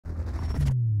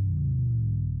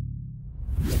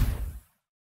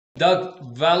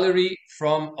Doug, Valerie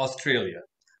from Australia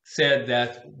said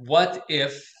that what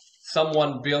if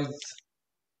someone builds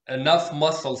enough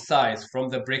muscle size from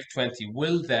the BRIG20?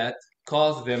 Will that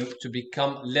cause them to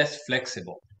become less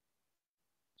flexible?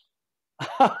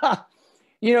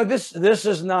 You know, this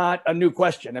is not a new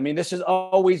question. I mean, this has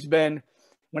always been,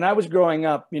 when I was growing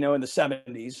up, you know, in the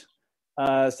 70s,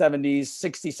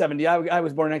 60s, 70s, I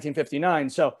was born in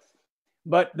 1959. So,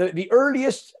 but the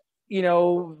earliest, you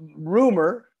know,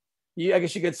 rumor, I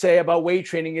guess you could say, about weight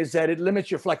training is that it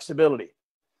limits your flexibility.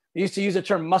 They used to use the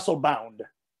term muscle bound.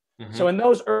 Mm-hmm. So in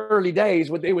those early days,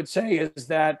 what they would say is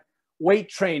that weight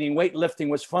training, weightlifting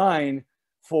was fine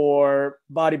for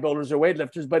bodybuilders or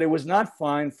weightlifters, but it was not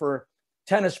fine for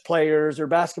tennis players or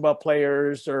basketball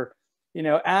players or, you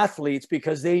know, athletes,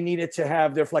 because they needed to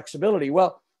have their flexibility.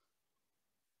 Well,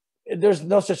 there's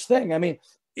no such thing. I mean,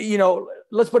 you know,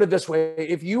 let's put it this way.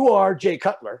 If you are Jay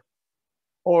Cutler,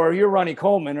 or you're Ronnie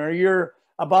Coleman, or you're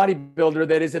a bodybuilder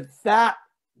that is at that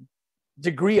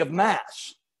degree of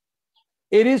mass,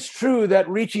 it is true that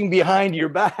reaching behind your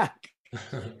back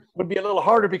would be a little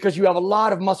harder because you have a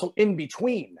lot of muscle in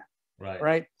between,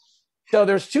 right? So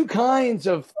there's two kinds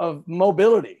of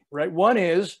mobility, right? One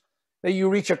is that you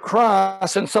reach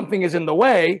across and something is in the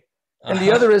way, and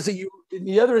the other is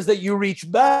that you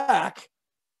reach back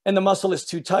and the muscle is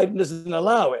too tight and doesn't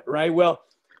allow it, right? Well,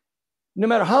 no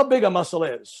matter how big a muscle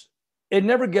is, it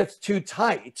never gets too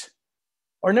tight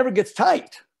or never gets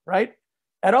tight, right?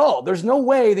 At all. There's no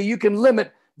way that you can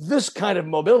limit this kind of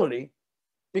mobility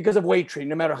because of weight training.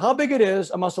 No matter how big it is,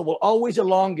 a muscle will always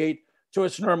elongate to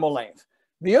its normal length.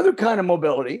 The other kind of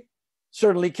mobility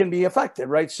certainly can be affected,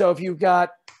 right? So if you've got,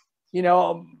 you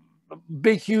know,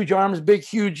 big, huge arms, big,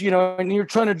 huge, you know, and you're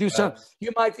trying to do something,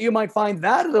 you might find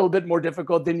that a little bit more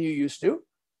difficult than you used to.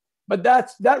 But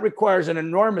that requires an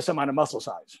enormous amount of muscle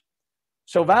size.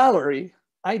 So Valerie,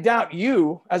 I doubt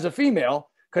you as a female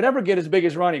could ever get as big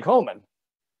as Ronnie Coleman.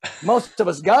 Most of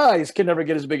us guys can never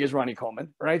get as big as Ronnie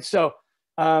Coleman, right? So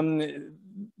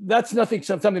that's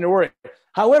something to worry.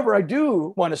 However, I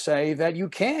do want to say that you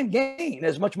can gain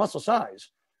as much muscle size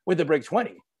with the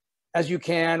BRIG20 as you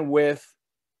can with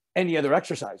any other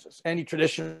exercises, any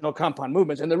traditional compound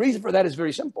movements. And the reason for that is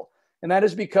very simple. And that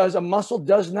is because a muscle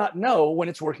does not know when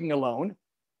it's working alone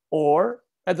or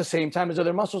at the same time as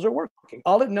other muscles are working.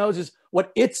 All it knows is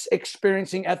what it's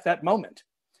experiencing at that moment.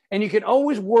 And you can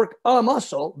always work a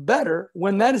muscle better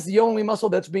when that is the only muscle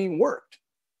that's being worked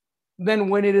than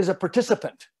when it is a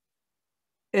participant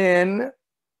in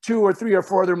 2 or 3 or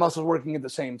 4 other muscles working at the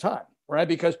same time, right?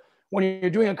 Because when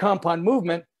you're doing a compound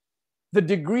movement, the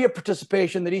degree of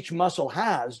participation that each muscle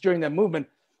has during that movement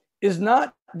is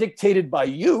not dictated by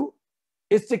you.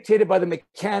 It's dictated by the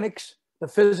mechanics, the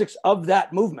physics of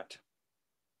that movement.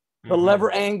 The lever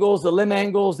angles, the limb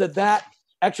angles, that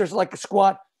exercise like a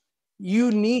squat,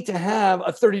 you need to have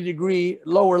a 30-degree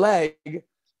lower leg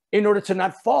in order to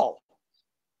not fall,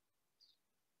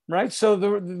 right? So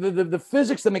the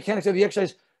physics, the mechanics of the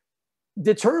exercise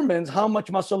determines how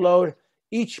much muscle load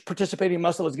each participating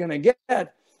muscle is going to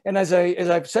get. And as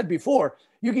I've said before,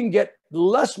 you can get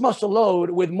less muscle load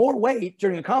with more weight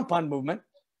during a compound movement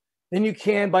than you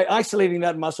can by isolating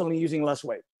that muscle and using less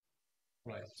weight.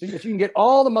 Right. So you can get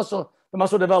all the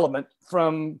muscle development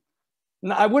from,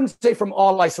 I wouldn't say from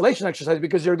all isolation exercise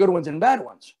because there are good ones and bad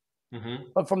ones,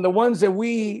 but from the ones that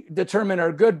we determine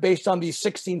are good based on these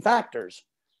 16 factors.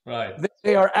 Right.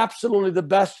 They are absolutely the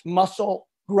best muscle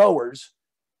growers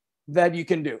that you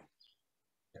can do.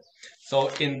 So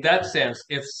in that sense,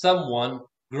 if someone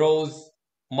grows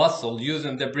muscle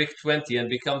using the BRIG20 and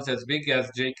becomes as big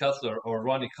as Jay Cutler or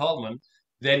Ronnie Coleman,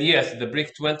 then yes, the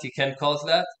BRIG20 can cause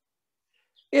that.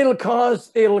 It'll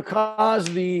cause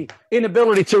the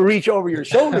inability to reach over your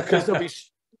shoulder because there'll be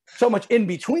so much in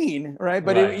between, right?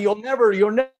 But you'll never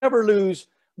lose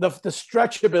the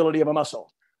stretchability of a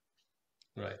muscle.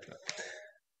 Right.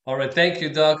 All right. Thank you,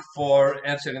 Doug, for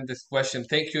answering this question.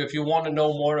 Thank you. If you want to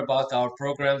know more about our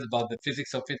programs, about the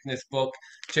Physics of Fitness book,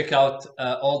 check out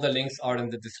all the links are in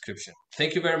the description.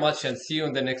 Thank you very much and see you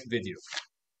in the next video.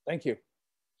 Thank you.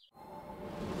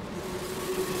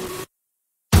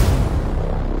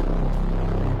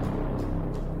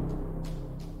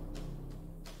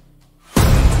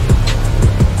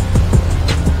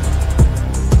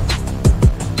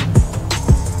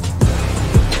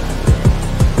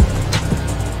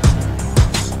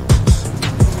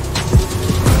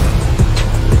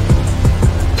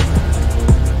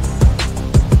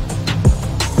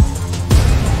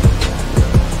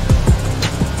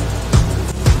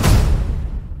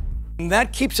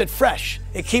 That keeps it fresh.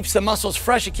 It keeps the muscles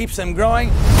fresh. It keeps them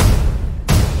growing.